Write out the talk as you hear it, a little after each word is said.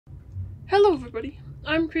Hello everybody,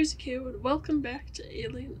 I'm Crazy KO and welcome back to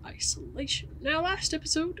Alien Isolation. Now last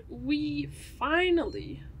episode, we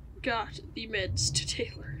finally got the meds to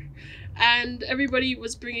Taylor, and everybody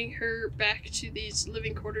was bringing her back to these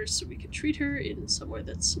living quarters so we could treat her in somewhere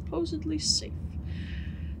that's supposedly safe.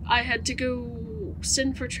 I had to go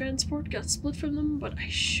send for transport, got split from them, but I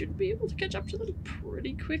should be able to catch up to them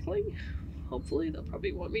pretty quickly. Hopefully they'll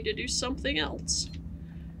probably want me to do something else.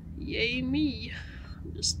 Yay me.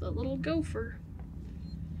 I'm just the little gopher.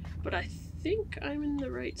 But I think I'm in the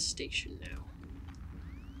right station now.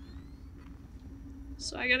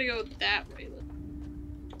 So I gotta go that way.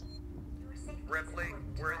 Ripley,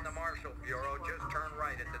 we're in the Marshal Bureau. Just turn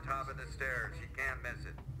right at the top of the stairs. You can't miss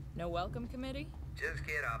it. No welcome committee? Just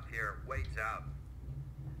get up here. Wait's out.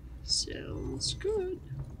 Sounds good.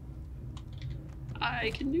 I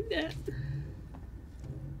can do that.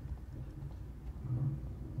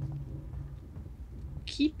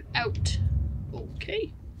 Keep out.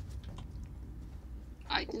 Okay.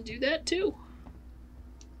 I can do that too.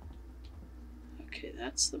 Okay,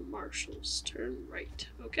 that's the Marshals. Turn right.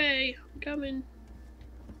 Okay, I'm coming.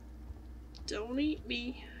 Don't eat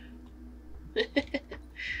me.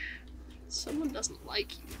 Someone doesn't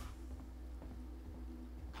like you.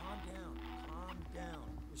 Calm down.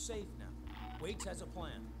 We're safe now. Waits has a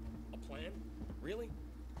plan. A plan? Really?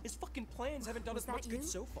 His fucking plans haven't done us much good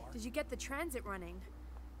so far. Did you get the transit running?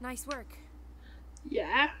 Nice work.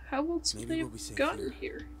 Yeah, how else would they Maybe we'll have be safe gotten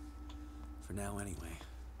here? For now, anyway.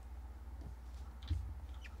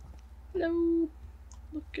 Hello.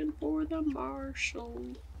 Looking for the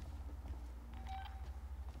Marshal.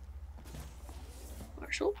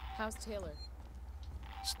 Marshal? How's Taylor?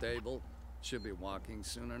 Stable. Should be walking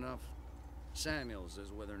soon enough. Samuels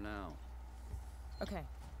is with her now. Okay.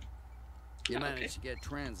 You Okay. managed to get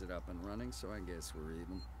transit up and running, so I guess we're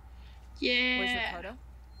even. Yeah. Where's Ricardo?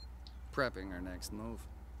 Prepping our next move.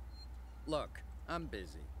 Look, I'm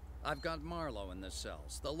busy. I've got Marlowe in the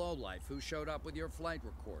cells, the lowlife who showed up with your flight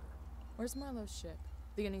recorder. Where's Marlowe's ship?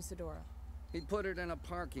 The Anisadora. He put it in a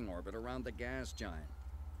parking orbit around the gas giant.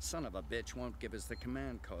 Son of a bitch won't give us the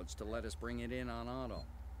command codes to let us bring it in on auto.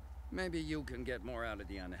 Maybe you can get more out of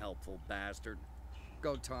the unhelpful bastard.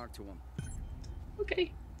 Go talk to him.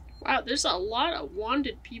 Okay. Wow, there's a lot of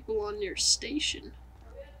wanted people on your station.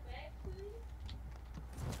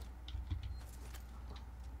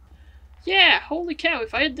 Yeah, holy cow,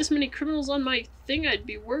 if I had this many criminals on my thing, I'd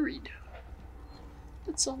be worried.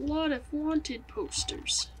 That's a lot of wanted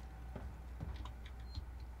posters.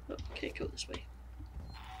 Oh, can't go this way.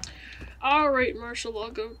 Alright, Marshal,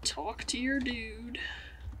 I'll go talk to your dude.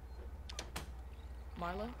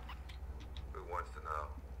 Marlowe? Who wants to know?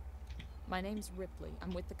 My name's Ripley.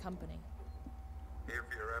 I'm with the company. Here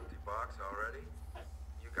for your empty box already?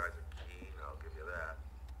 You guys are keen, I'll give you that.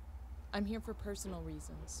 I'm here for personal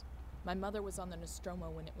reasons. My mother was on the Nostromo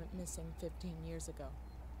when it went missing 15 years ago.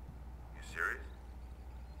 You serious?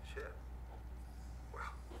 Shit.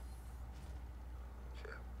 Well.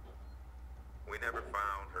 Shit. We never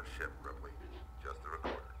found her ship, Ripley. Just the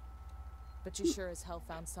recorder. But you sure as hell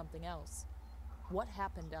found something else. What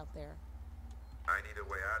happened out there? I need a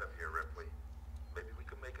way out of here, Ripley. Maybe we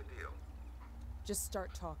can make a deal. Just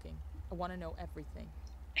start talking. I want to know everything.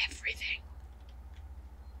 Everything.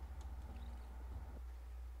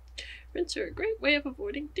 Rints are a great way of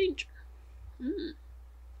avoiding danger.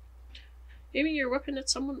 Aiming your weapon at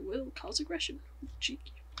someone will cause aggression.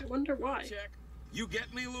 Cheeky. I wonder why. Check. You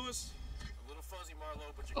get me, Lewis? A little fuzzy,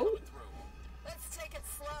 Marlowe, but you're Oh. coming through. Let's take it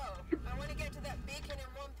slow. I want to get to that beacon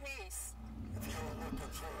in one piece. If you're looking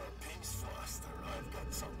for a piece, Foster, I've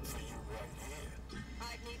got something for you right here.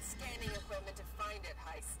 I'd need scanning equipment to find it,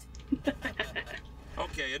 Heist.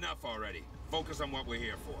 Okay, enough already. Focus on what we're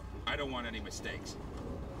here for. I don't want any mistakes.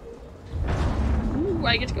 Ooh,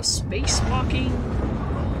 I get to go spacewalking.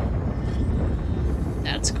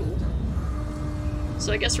 That's cool.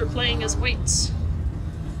 So I guess we're playing as Waits.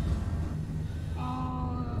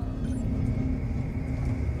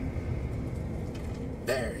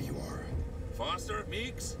 There you are. Foster,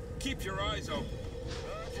 Meeks, keep your eyes open.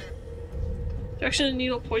 Roger. Direction of the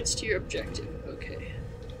needle points to your objective. Okay.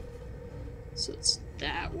 So it's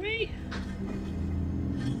that way?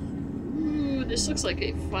 Ooh, this looks like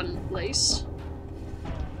a fun place.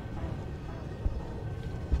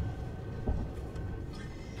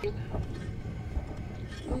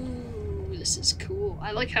 Ooh, this is cool.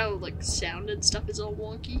 I like how, like, sound and stuff is all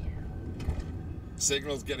wonky.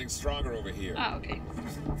 Signal's getting stronger over here. Ah, okay.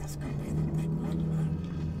 This could be the big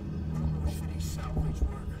one. City salvage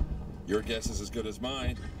work. Your guess is as good as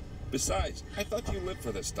mine. Besides, I thought you lived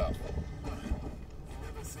for this stuff. You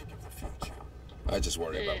never think of the future. I just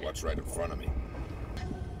worry about what's right in front of me.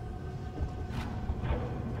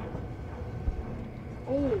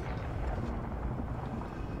 Oh.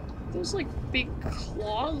 Those like big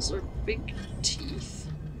claws or big teeth?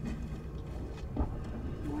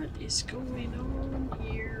 What is going on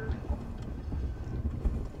here?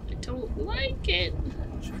 I don't like it.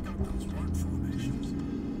 Check out those rock formations.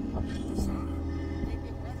 They've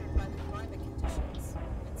been weathered by the climate conditions.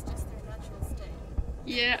 It's just their natural state.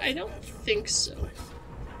 Yeah, I don't think so.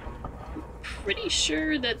 I'm pretty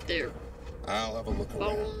sure that they're I'll have a look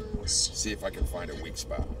around. bones See if I can find a weak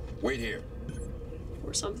spot. Wait here.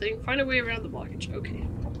 or something. Find a way around the blockage. Okay.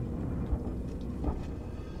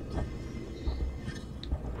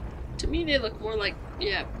 To me, they look more like,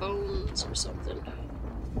 yeah, bones or something.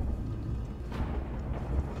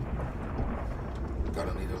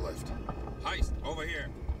 Gonna need a lift. Heist, over here.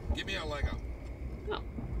 Give me a leg up. Oh.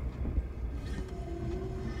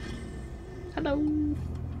 Hello.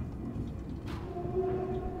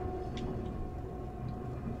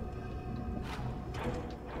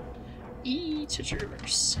 E to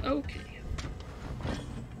traverse. Okay.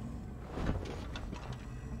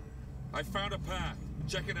 I found a path.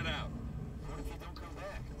 Checking it out. What if you don't come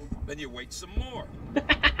back? Then you wait some more.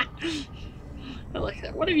 I like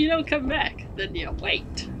that. What if you don't come back? Then you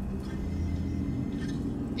wait.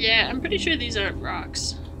 Yeah, I'm pretty sure these aren't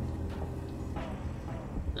rocks.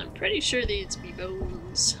 I'm pretty sure these be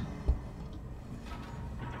bones.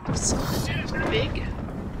 Something big.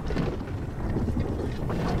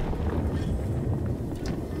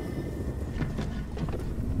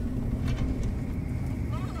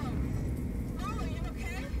 Mama, you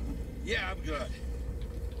okay? Yeah, I'm good.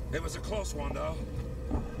 It was a close one, though.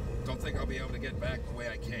 Don't think I'll be able to get back the way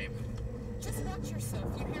I came. Just watch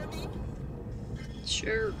yourself, you hear me?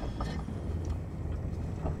 Sure.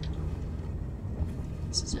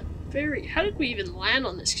 This is a very... How did we even land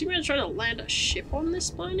on this? Can you imagine trying to land a ship on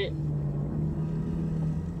this planet?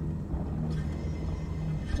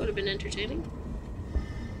 Would have been entertaining.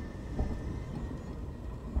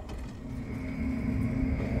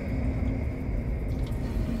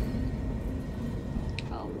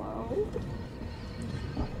 Hello?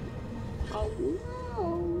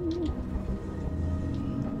 Hello?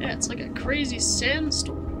 Yeah, it's like a crazy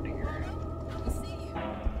sandstorm out here. We see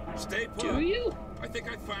you. Stay put. Do you? I think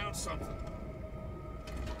I found something.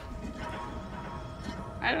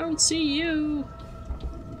 I don't see you.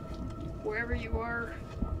 Wherever you are.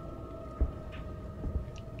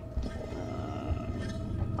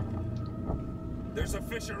 There's a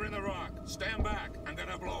fissure in the rock. Stand back. I'm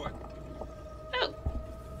gonna blow it. Oh.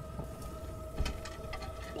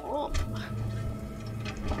 Bomb.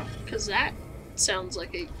 Because that sounds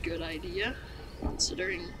like a good idea,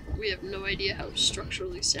 considering we have no idea how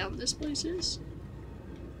structurally sound this place is.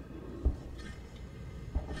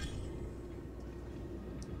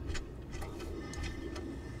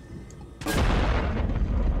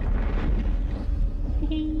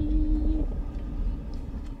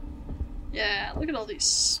 Yeah, look at all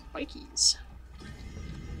these spikies.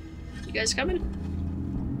 You guys coming?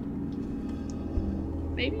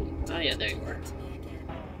 Maybe? Oh yeah, there you are.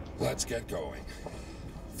 Let's get going.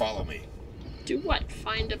 Follow me. Do what?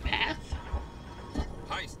 Find a path?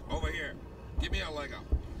 Heist, over here. Give me a leg up.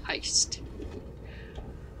 Heist.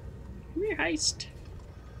 Come here, Heist.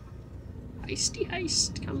 Heisty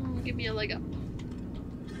Heist. Come give me a leg up.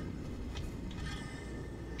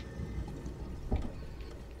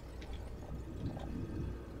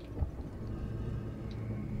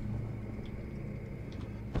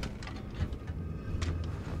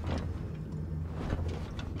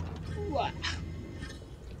 Wow.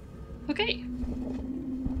 Okay.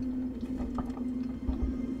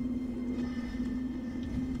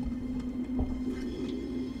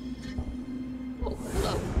 Oh,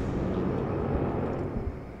 hello.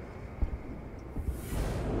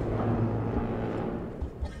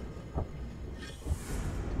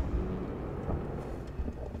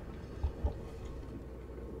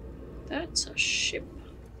 That's a ship.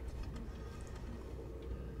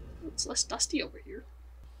 It's less dusty over here.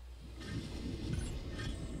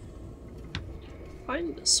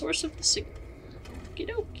 Find the source of the signal. Okie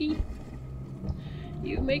dokie.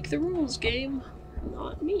 You make the rules, game.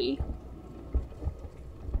 Not me.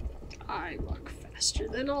 I walk faster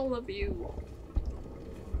than all of you.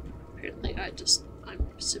 Apparently I'm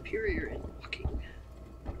superior in walking.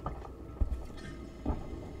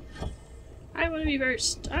 I want to be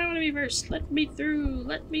first. I want to be first. Let me through.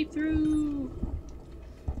 Let me through.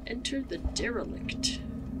 Enter the derelict.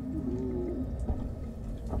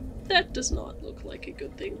 That does not look like a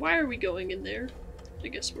good thing. Why are we going in there? I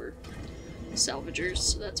guess we're salvagers,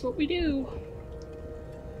 so that's what we do.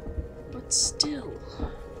 but still.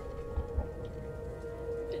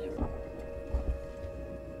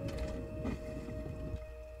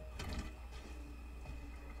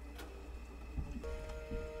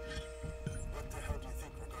 What the hell do you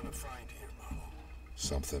think we're gonna find here, Marlowe?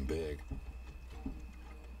 Something big.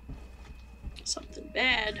 Something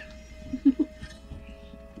bad.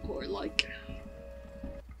 More like.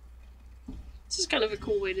 This is kind of a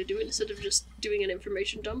cool way to do it instead of just doing an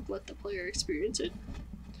information dump, let the player experience it.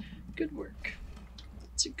 Good work.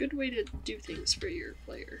 It's a good way to do things for your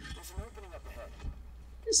player. There's an opening up ahead.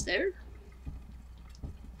 Is there?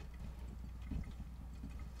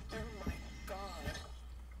 Oh my god.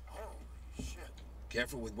 Holy shit.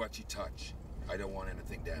 Careful with what you touch. I don't want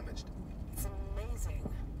anything damaged. It's amazing.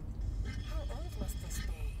 How old must this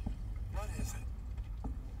be? What is it?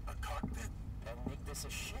 A cockpit? And make this a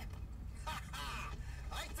ship.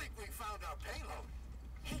 I think we found our payload.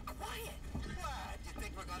 Hey, quiet! What? You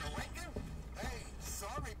think we're gonna wake him? Hey,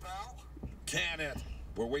 sorry, pal. Can it?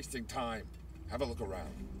 We're wasting time. Have a look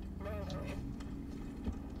around. No,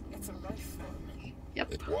 it's a life form.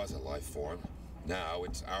 Yep. It was a life form. Now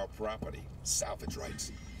it's our property. Salvage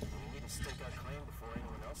rights. We need to stake our claim before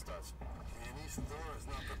anyone else does. And Isadora is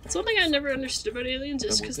not prepared. It's one thing I never understood about aliens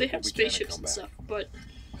is Then we'll because they take have what we can and spaceships come and back. stuff,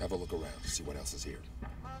 but Have a look around. See what else is here.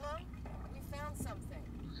 Marlowe, we found something.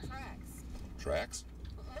 Tracks. Tracks?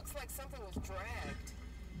 Looks like something was dragged.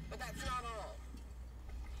 But that's not all.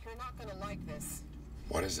 You're not gonna like this.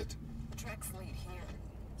 What is it? The tracks lead here.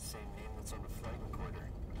 Same name that's on the flight recorder.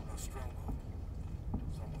 Nostromo.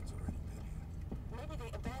 Someone's already been here. Maybe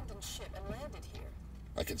they abandoned ship and landed here.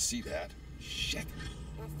 I can see that. Shit.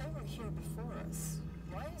 If they were here before us,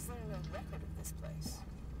 why is there no record of this place?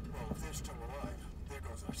 Well, if they're still alive, there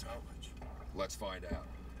goes our salvage. Let's find out.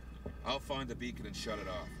 I'll find the beacon and shut it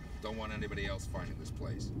off. Don't want anybody else finding this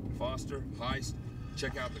place. Foster, Heist,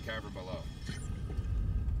 check out the cavern below.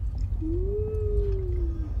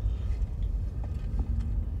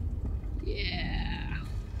 yeah.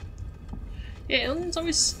 Yeah, aliens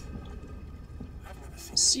always I've never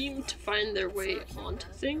seen seem to find their way onto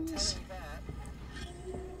things. Tell you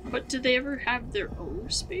that. But did they ever have their own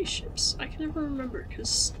spaceships? I can never remember,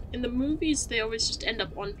 because in the movies they always just end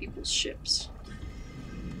up on people's ships.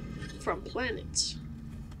 From planets.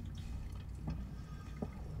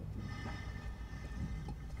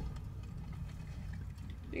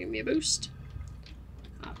 Give me a boost.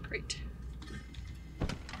 Ah, great.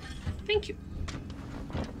 Thank you.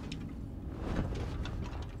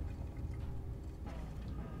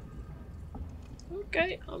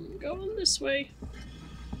 Okay, I'm going this way.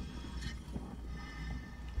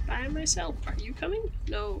 By myself. Are you coming?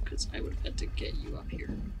 No, because I would have had to get you up here.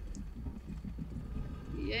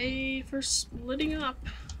 Yay for splitting up.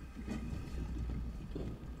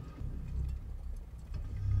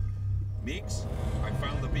 Meeks, I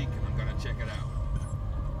found the beacon. I'm gonna check it out.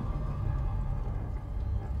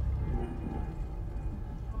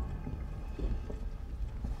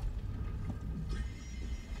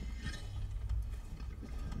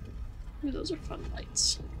 Ooh, those are fun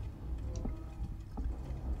lights.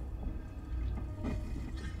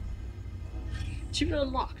 Achievement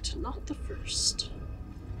unlocked, not the first.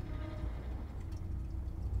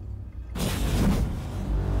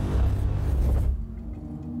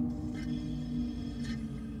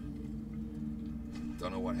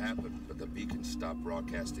 Don't know what happened, but the beacon stopped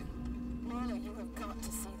broadcasting. Marlowe, you have got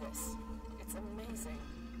to see this. It's amazing.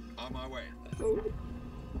 On my way. Oh.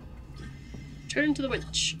 Turn to the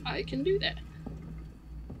winch. I can do that.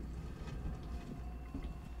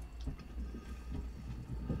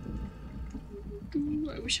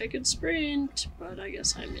 Ooh, I wish I could sprint, but I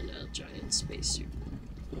guess I'm in a giant spacesuit.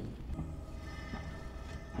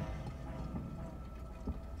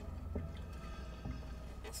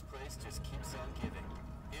 This place just keeps on giving.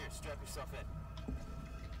 Here, strap yourself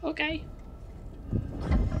in. Okay.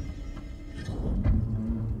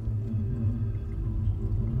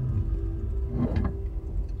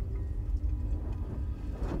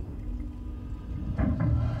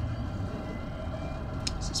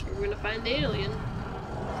 This is where we're gonna find the alien.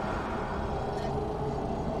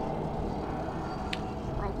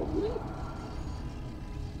 Probably.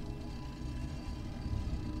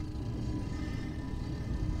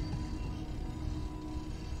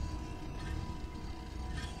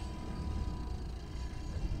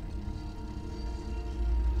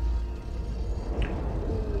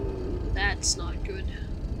 That's not good.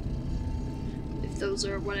 If those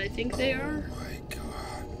are what I think they are, Oh my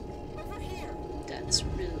god. Over here. that's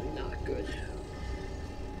really not good.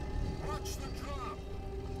 Watch the drop.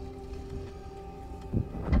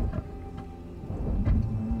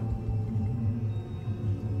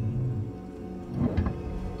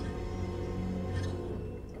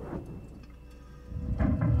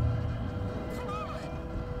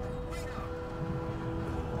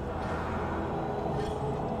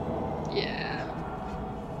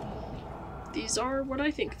 These are what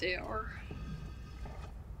I think they are.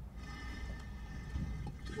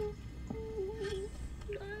 I don't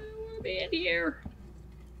want to be in here.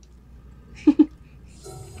 I'm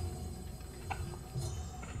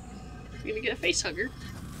gonna get a face hugger.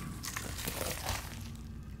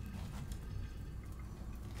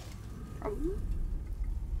 Probably.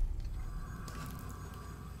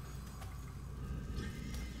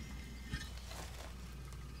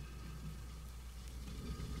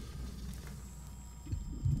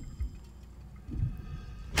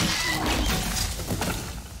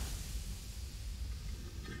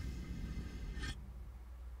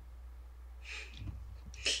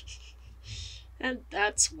 And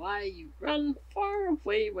that's why you run far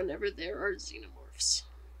away whenever there are xenomorphs.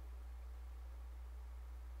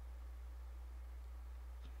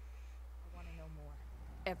 I want to know more.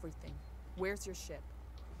 Everything. Where's your ship?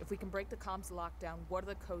 If we can break the comms lockdown, what are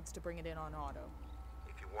the codes to bring it in on auto?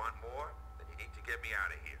 If you want more, then you need to get me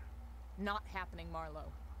out of here. Not happening,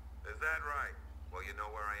 Marlowe. Is that right? Well, you know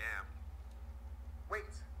where I am.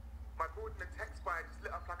 Wait. My board in the tech spire just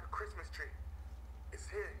lit up like a Christmas tree. It's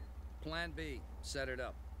here. Plan B. Set it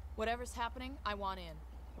up. Whatever's happening, I want in.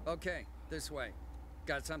 Okay, this way.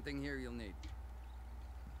 Got something here you'll need.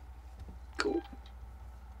 Cool.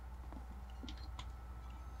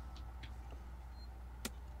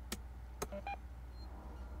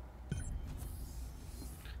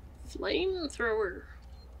 Flamethrower.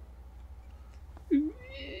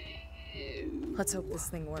 Let's hope this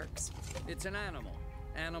thing works. It's an animal.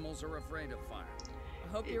 Animals are afraid of fire. I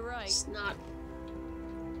hope you're right. It's not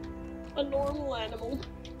a normal animal.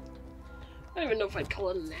 I don't even know if I'd call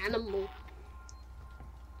it an animal.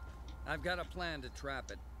 I've got a plan to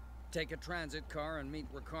trap it. Take a transit car and meet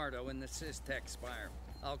Ricardo in the Systech Spire.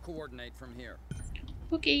 I'll coordinate from here.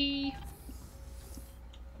 Okay.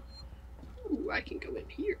 Ooh, I can go in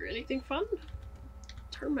here. Anything fun?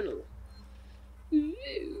 Terminal. Ooh,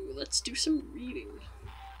 let's do some reading.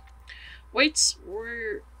 Whites,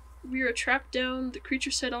 we are trapped down. The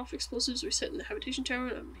creature set off explosives reset in the habitation tower,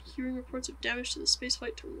 and I'm hearing reports of damage to the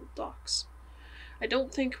spaceflight terminal docks. I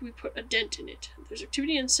don't think we put a dent in it. There's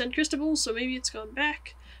activity in San Cristobal, so maybe it's gone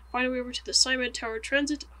back. Find a way over to the Simon Tower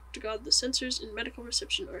Transit. Hope to God the sensors in medical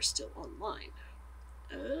reception are still online.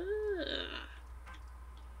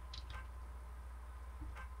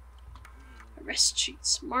 Arrest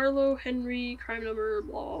sheets. Marlowe, Henry, crime number,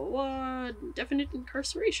 blah, blah, blah, indefinite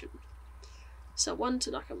incarceration. Cell 1,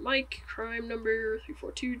 Tanaka Mike, crime number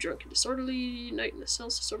 342, drunk and disorderly, night in the cell,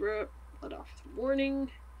 sober up, let off with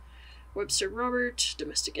warning. Webster Robert,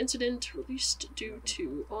 domestic incident, released due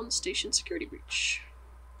to on-station security breach.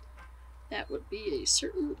 That would be a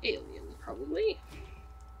certain alien, probably.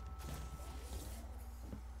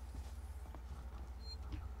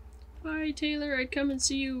 Hi, Taylor, I'd come and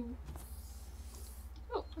see you.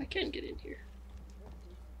 Oh, I can get in here.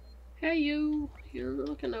 Hey, you. You're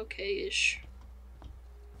looking okay-ish.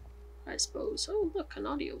 I suppose. Oh, look, an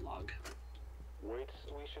audio log. We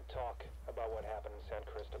should talk about what happened in San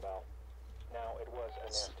Cristobal. Now, it was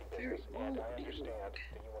a nasty business, and I understand that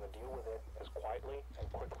you want to deal with it as quietly and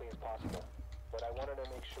quickly as possible. But I wanted to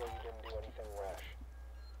make sure you didn't do anything rash.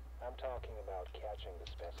 I'm talking about catching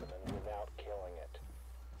the specimen without killing it.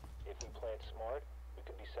 If we play it smart, we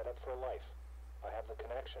could be set up for life. I have the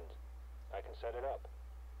connections. I can set it up.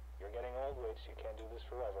 You're getting old, Wade, so you can't do this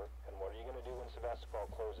forever. And what are you going to do when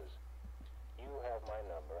Sevastopol closes? You have my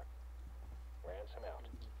number. Ransom out.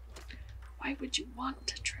 Why would you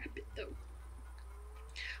want to trap it, though?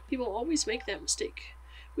 People always make that mistake.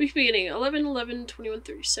 Week beginning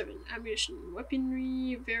 11/11/2137. Ammunition,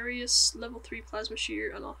 weaponry, various level 3 plasma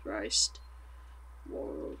shear, unauthorized.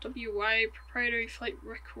 WY proprietary flight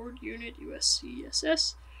record unit,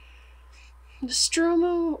 USCSS.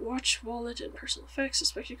 Nostromo, watch, wallet, and personal effects.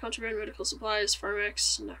 Suspected contraband, medical supplies,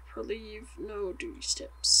 Pharmax, not per leave, no duty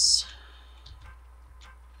steps.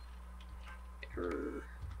 Error.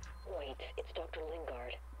 Wait, it's Dr.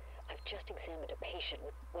 Lingard. I've just examined a patient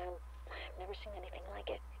with, well, I've never seen anything like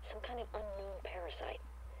it. It's some kind of unknown parasite.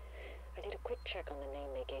 I did a quick check on the name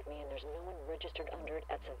they gave me, and there's no one registered under it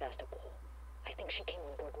at Sevastopol. I think she came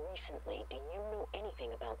on board recently. Do you know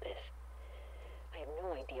anything about this? I have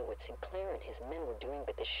no idea what Sinclair and his men were doing,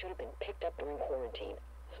 but this should have been picked up during quarantine.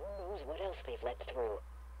 Who knows what else they've let through?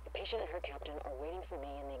 The patient and her captain are waiting for me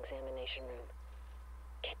in the examination room.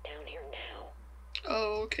 Get down here now.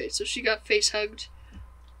 Oh, okay, so she got face hugged.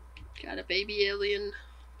 Got a baby alien.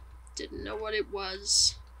 Didn't know what it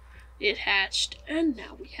was. It hatched, and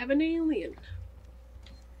now we have an alien.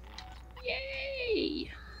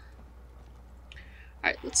 Yay!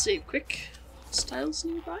 Alright, let's save quick. Styles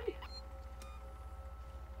nearby.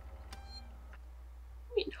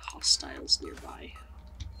 hostiles nearby.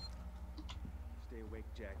 Stay awake,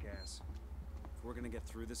 jackass. If we're gonna get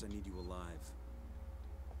through this, I need you alive.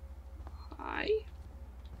 Hi.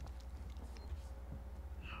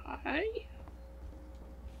 Hi.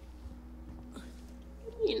 What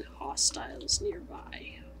do you mean hostiles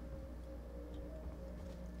nearby?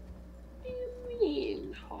 What do you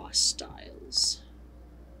mean hostiles?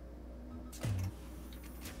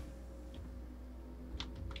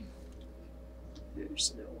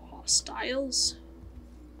 There's no hostiles.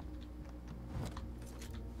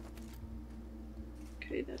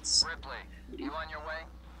 Okay, that's Ripley, you on your way?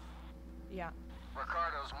 Yeah.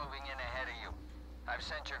 Ricardo's moving in ahead of you. I've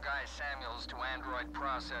sent your guy Samuels to android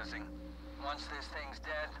processing. Once this thing's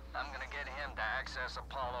dead, I'm gonna get him to access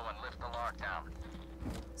Apollo and lift the lockdown.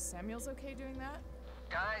 Samuel's okay doing that?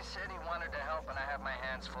 Guy said he wanted to help and I have my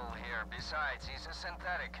hands full here. Besides, he's a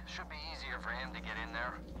synthetic. Should be easier for him to get in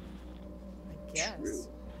there. I guess. true.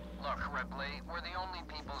 Look, Ripley, we're the only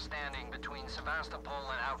people standing between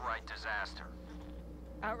Sevastopol and outright disaster.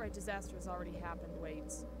 Outright disaster has already happened,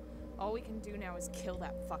 Waits. All we can do now is kill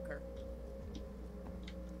that fucker.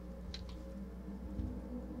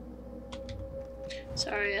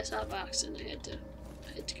 Sorry, I saw a box and I had to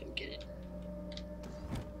come get it.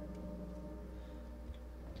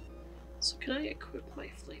 So can I equip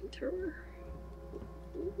my flamethrower?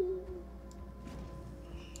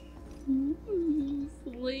 Ooh,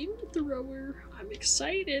 flamethrower. I'm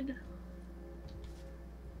excited.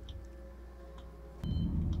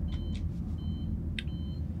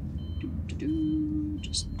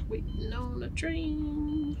 Just waiting on a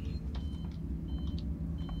train.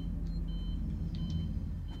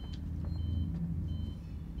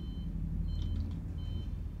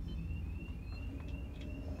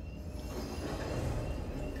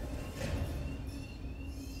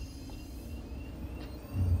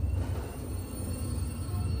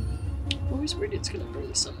 Always worried it's gonna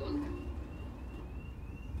bring someone.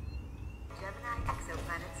 Gemini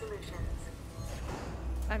Exoplanet Solutions.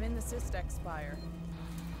 I'm in the Systex spire.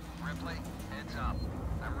 Ripley, heads up.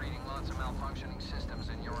 I'm reading lots of malfunctioning systems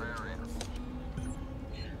in your area.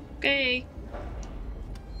 Okay.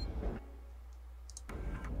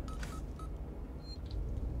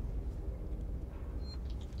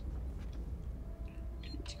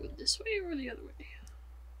 Need to go this way or the other way?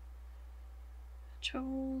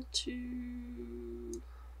 Travel to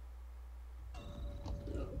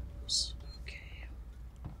those. Okay.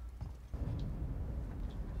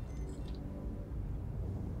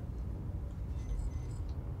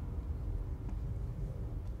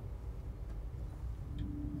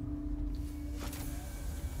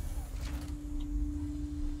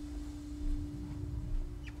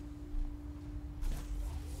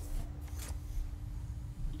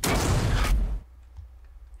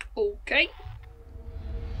 Okay.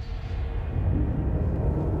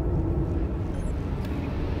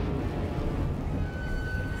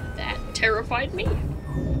 That terrified me.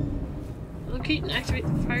 Locate and activate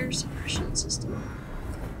the fire suppression system.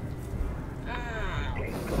 Ah.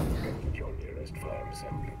 Your nearest fire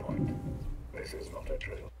assembly point. This is not a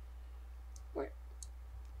drill. Where?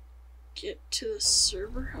 Get to the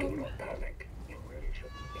server Do hub. not panic. You really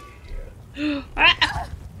shouldn't be here. Ah!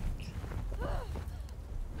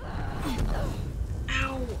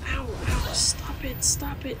 Ow, ow, ow, stop it,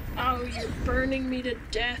 stop it. Oh, you're burning me to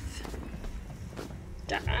death.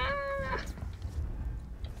 Ah!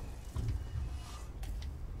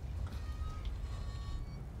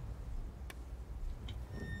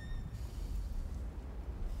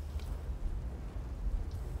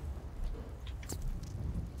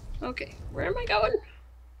 Okay, where am I going?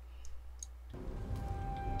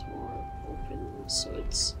 Door open, so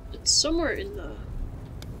it's somewhere in the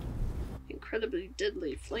incredibly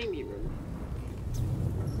deadly flamey room.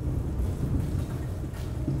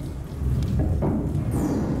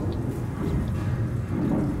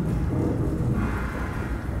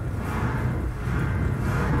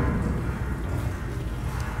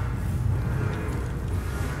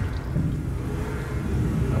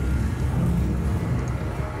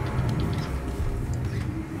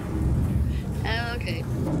 Okay.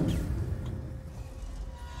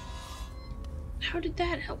 How did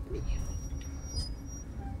that help me?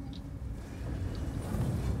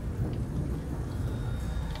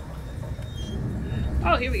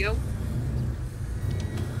 Oh, here we go.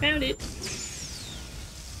 Found it.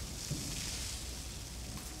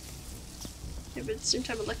 Yeah, but at the same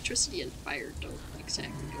time, electricity and fire don't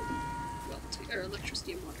exactly go well together. Or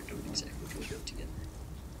electricity and water don't exactly go well together.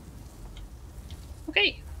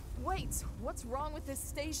 Okay. Wait, what's wrong with this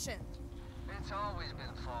station? It's always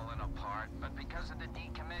been falling apart, but because of the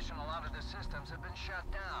decommission, a lot of the systems have been shut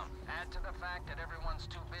down. Add to the fact that everyone's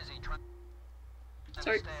too busy trying to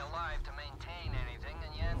Sorry. stay alive to maintain anything,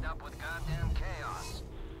 and you end up with goddamn chaos.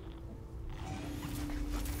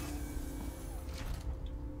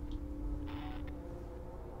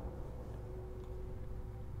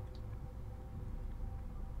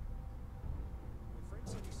 My friend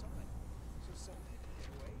said he saw it. So send it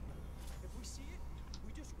away. If we see it,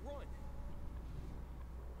 we just run.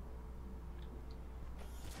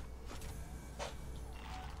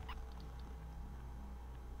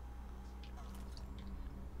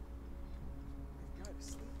 I've got to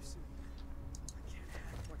sleep soon. I can't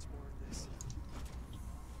have much more of this.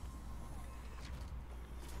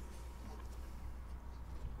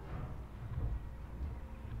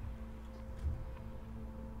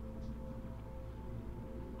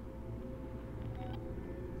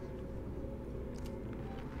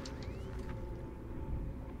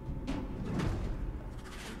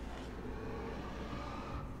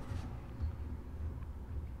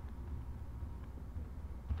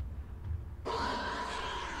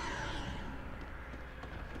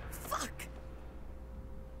 Fuck!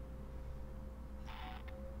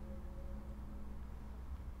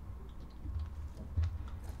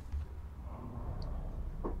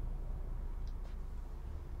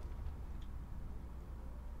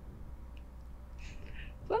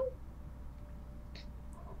 Well,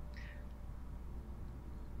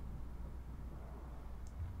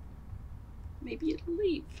 maybe it'll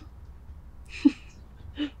leave.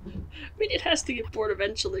 I mean, it has to get bored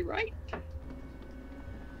eventually, right?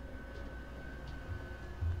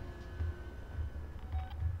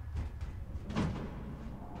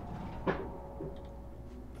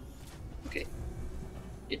 Okay.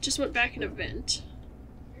 It just went back in a vent.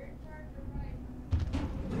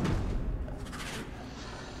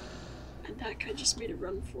 And that guy just made a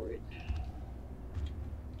run for it.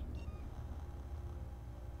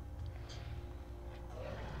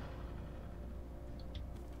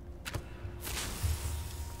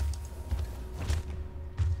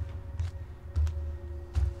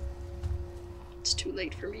 It's too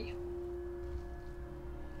late for me.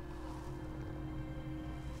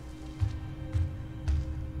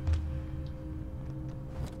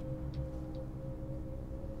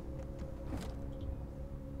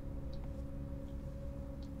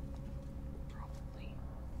 Probably.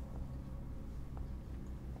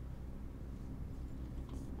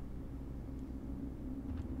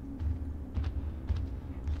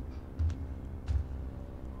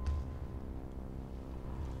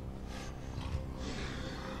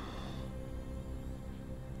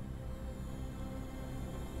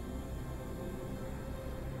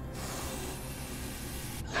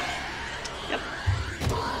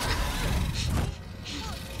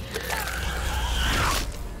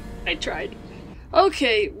 I tried.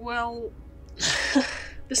 Okay, well,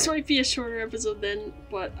 this might be a shorter episode then,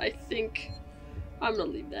 but I think I'm gonna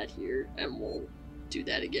leave that here, and we'll do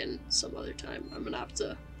that again some other time. I'm gonna have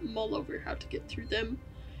to mull over how to get through them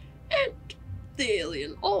and the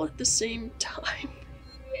alien all at the same time.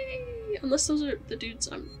 Yay! Unless those are the dudes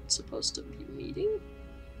I'm supposed to be meeting.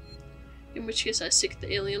 In which case I sick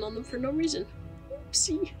the alien on them for no reason.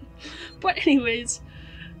 Oopsie. But anyways,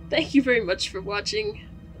 thank you very much for watching.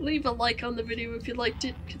 Leave a like on the video if you liked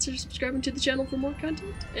it. Consider subscribing to the channel for more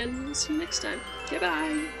content, and we'll see you next time.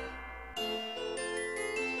 Goodbye!